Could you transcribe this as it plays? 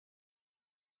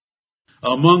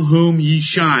among whom ye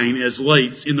shine as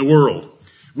lights in the world.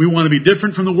 We want to be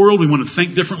different from the world. We want to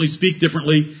think differently, speak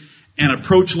differently, and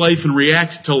approach life and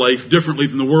react to life differently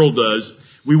than the world does.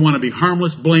 We want to be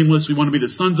harmless, blameless. We want to be the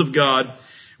sons of God.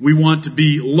 We want to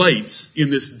be lights in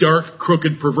this dark,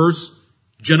 crooked, perverse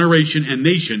generation and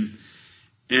nation.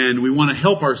 And we want to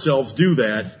help ourselves do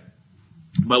that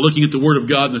by looking at the Word of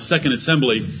God in the Second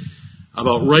Assembly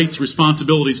about rights,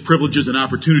 responsibilities, privileges, and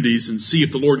opportunities, and see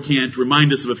if the Lord can't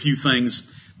remind us of a few things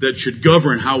that should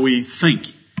govern how we think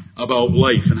about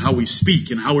life and how we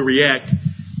speak and how we react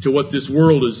to what this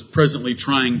world is presently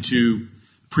trying to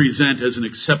present as an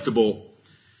acceptable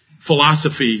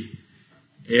philosophy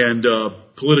and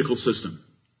political system.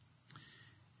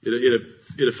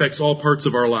 It affects all parts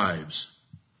of our lives.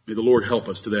 May the Lord help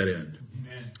us to that end.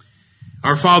 Amen.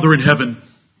 Our Father in heaven,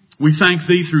 we thank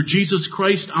Thee through Jesus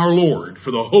Christ our Lord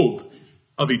for the hope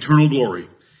of eternal glory.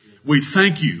 We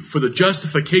thank You for the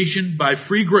justification by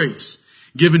free grace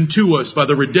given to us by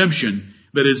the redemption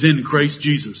that is in Christ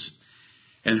Jesus.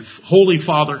 And Holy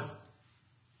Father,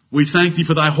 we thank Thee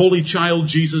for Thy holy child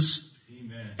Jesus.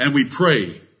 Amen. And we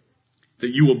pray that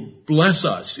You will bless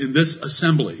us in this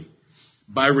assembly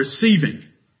by receiving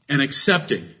and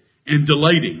accepting and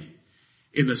delighting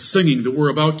in the singing that we're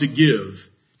about to give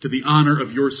to the honor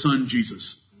of Your Son,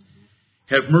 Jesus.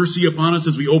 Have mercy upon us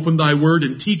as we open Thy word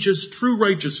and teach us true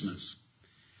righteousness,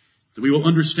 that we will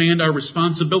understand our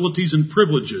responsibilities and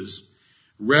privileges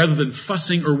rather than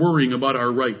fussing or worrying about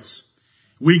our rights.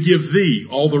 We give Thee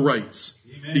all the rights.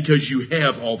 Amen. Because You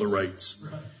have all the rights.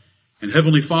 Right. And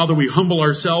Heavenly Father, we humble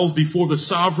ourselves before the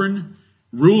sovereign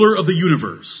ruler of the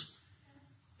universe,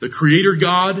 the Creator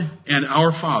God and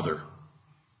our Father,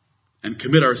 and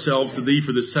commit ourselves to Thee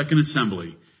for this second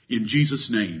assembly. In Jesus'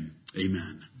 name,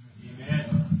 amen.